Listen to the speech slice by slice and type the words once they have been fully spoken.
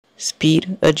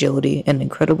Speed, agility, and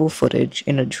incredible footage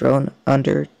in a drone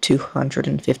under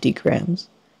 250 grams.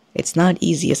 It's not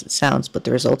easy as it sounds, but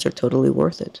the results are totally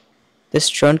worth it. This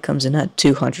drone comes in at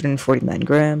 249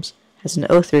 grams, has an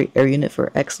O3 air unit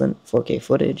for excellent 4K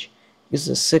footage,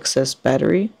 uses a 6S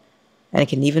battery, and it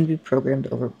can even be programmed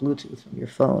over Bluetooth from your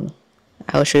phone.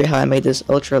 I'll show you how I made this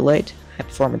ultra light, high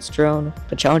performance drone,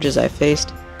 the challenges I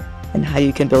faced, and how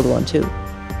you can build one too.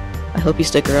 I hope you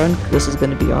stick around, because this is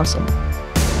going to be awesome.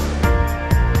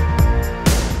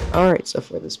 Alright, so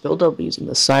for this build I'll be using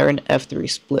the Siren F3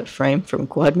 split frame from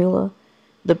Quadmula,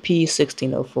 the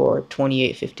P1604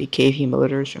 2850 kV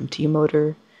motors from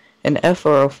T-Motor, an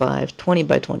F405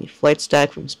 20x20 flight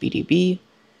stack from SpeedyB,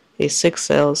 a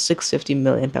 6-cell 650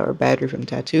 mAh battery from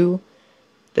Tattoo,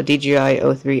 the DJI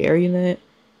O3 air unit,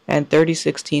 and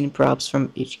 3016 props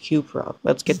from HQ Prop.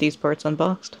 Let's get these parts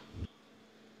unboxed.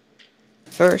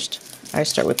 First, I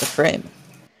start with the frame.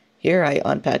 Here I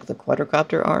unpack the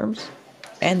quadricopter arms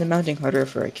and the mounting hardware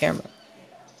for a camera.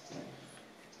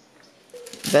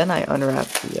 Then I unwrap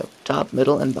the top,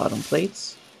 middle, and bottom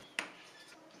plates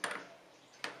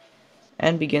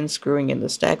and begin screwing in the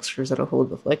stack screws that'll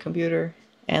hold the flight computer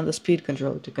and the speed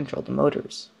controller to control the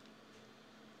motors.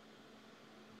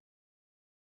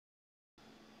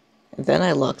 Then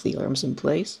I lock the arms in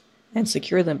place and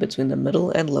secure them between the middle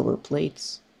and lower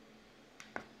plates.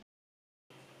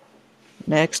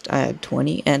 Next, I add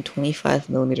 20 and 25mm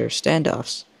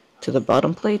standoffs to the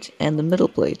bottom plate and the middle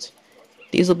plate.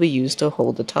 These will be used to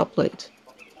hold the top plate.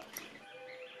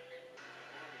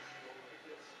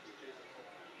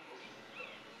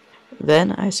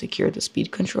 Then I secure the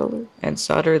speed controller and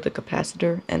solder the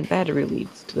capacitor and battery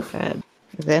leads to the pad.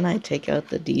 Then I take out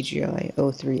the DJI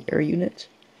O3 air unit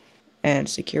and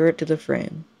secure it to the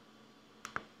frame.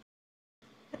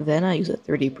 Then I use a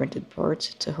 3D printed part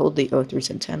to hold the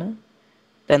O3's antenna.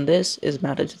 Then this is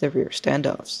mounted to the rear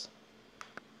standoffs.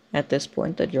 At this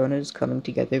point the drone is coming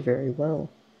together very well.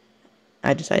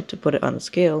 I decide to put it on a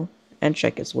scale and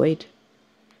check its weight.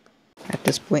 At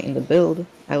this point in the build,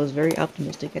 I was very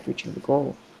optimistic at reaching the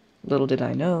goal. Little did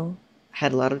I know, I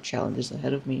had a lot of challenges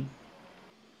ahead of me.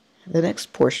 The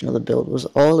next portion of the build was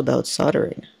all about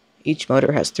soldering. Each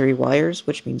motor has 3 wires,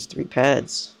 which means 3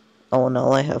 pads. All in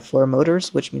all, I have 4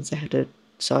 motors, which means I had to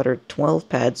solder 12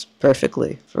 pads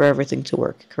perfectly for everything to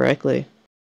work correctly.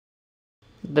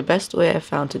 The best way I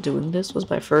found to doing this was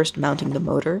by first mounting the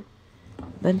motor,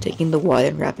 then taking the wire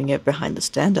and wrapping it behind the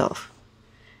standoff.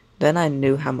 Then I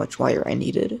knew how much wire I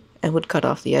needed and would cut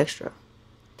off the extra.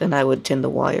 Then I would tin the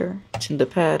wire, tin the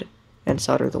pad, and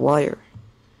solder the wire.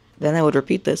 Then I would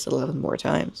repeat this 11 more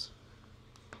times.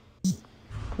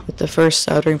 With the first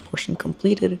soldering portion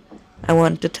completed, I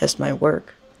wanted to test my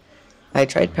work. I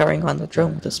tried powering on the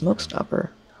drone with a smoke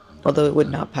stopper, although it would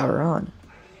not power on.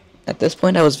 At this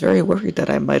point I was very worried that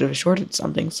I might have shorted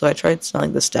something, so I tried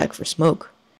selling the stack for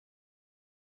smoke.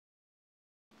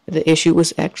 The issue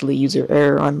was actually user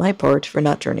error on my part for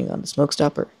not turning on the smoke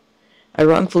stopper. I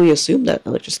wrongfully assumed that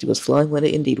electricity was flowing when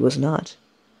it indeed was not.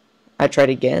 I tried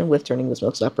again with turning the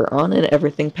smoke stopper on and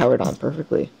everything powered on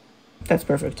perfectly. That's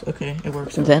perfect. Okay, it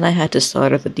works. Then I had to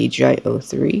solder the DJI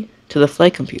O3 to the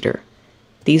flight computer.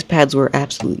 These pads were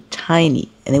absolutely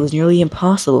tiny, and it was nearly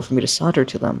impossible for me to solder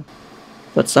to them.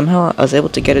 But somehow I was able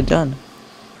to get it done.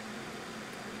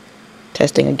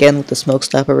 Testing again with the smoke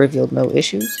stopper revealed no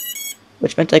issues,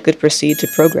 which meant I could proceed to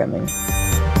programming.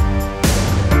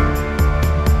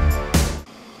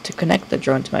 To connect the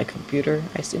drone to my computer,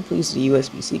 I simply used a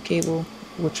USB-C cable,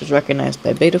 which was recognized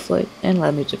by Betaflight and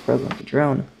allowed me to program the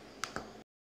drone.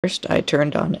 First, I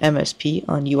turned on MSP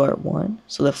on UART1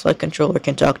 so the flight controller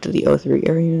can talk to the O3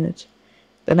 air unit.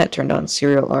 Then I turned on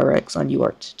Serial RX on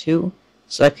UART2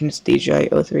 so I can use the DJI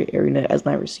O3 air unit as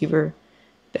my receiver.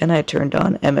 Then I turned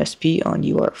on MSP on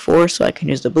UART4 so I can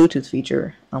use the Bluetooth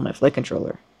feature on my flight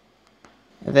controller.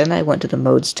 Then I went to the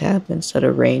Modes tab and set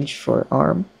a range for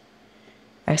ARM.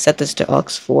 I set this to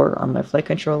AUX4 on my flight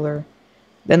controller.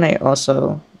 Then I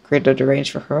also created a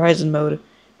range for Horizon mode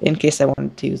in case I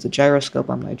wanted to use the gyroscope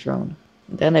on my drone.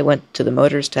 Then I went to the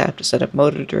Motors tab to set up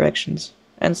motor directions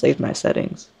and saved my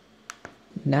settings.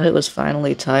 Now it was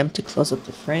finally time to close up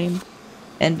the frame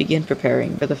and begin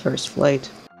preparing for the first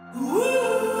flight.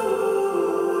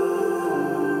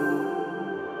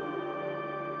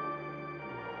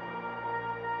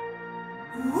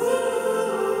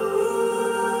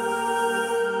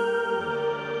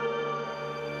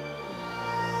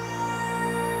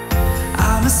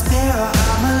 I'm a sparrow,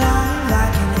 I'm alive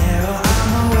like an arrow,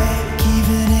 I'm awake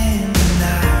even in the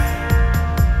night.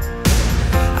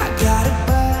 I got a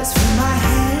buzz from my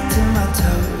head to my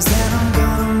toes, and I'm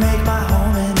gonna make my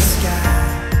home in the sky.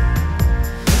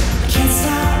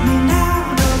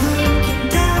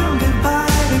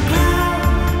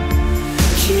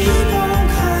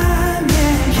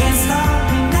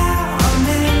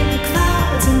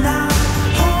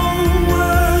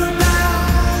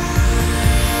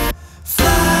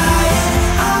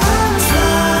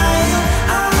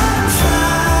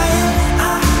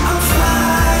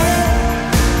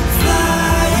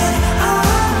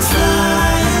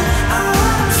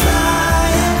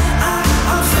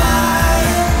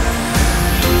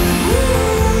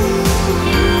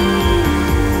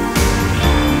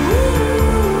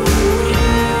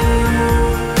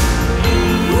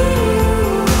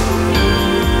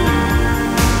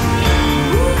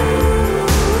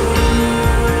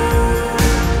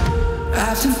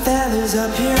 Cause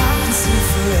up here I can see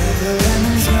forever.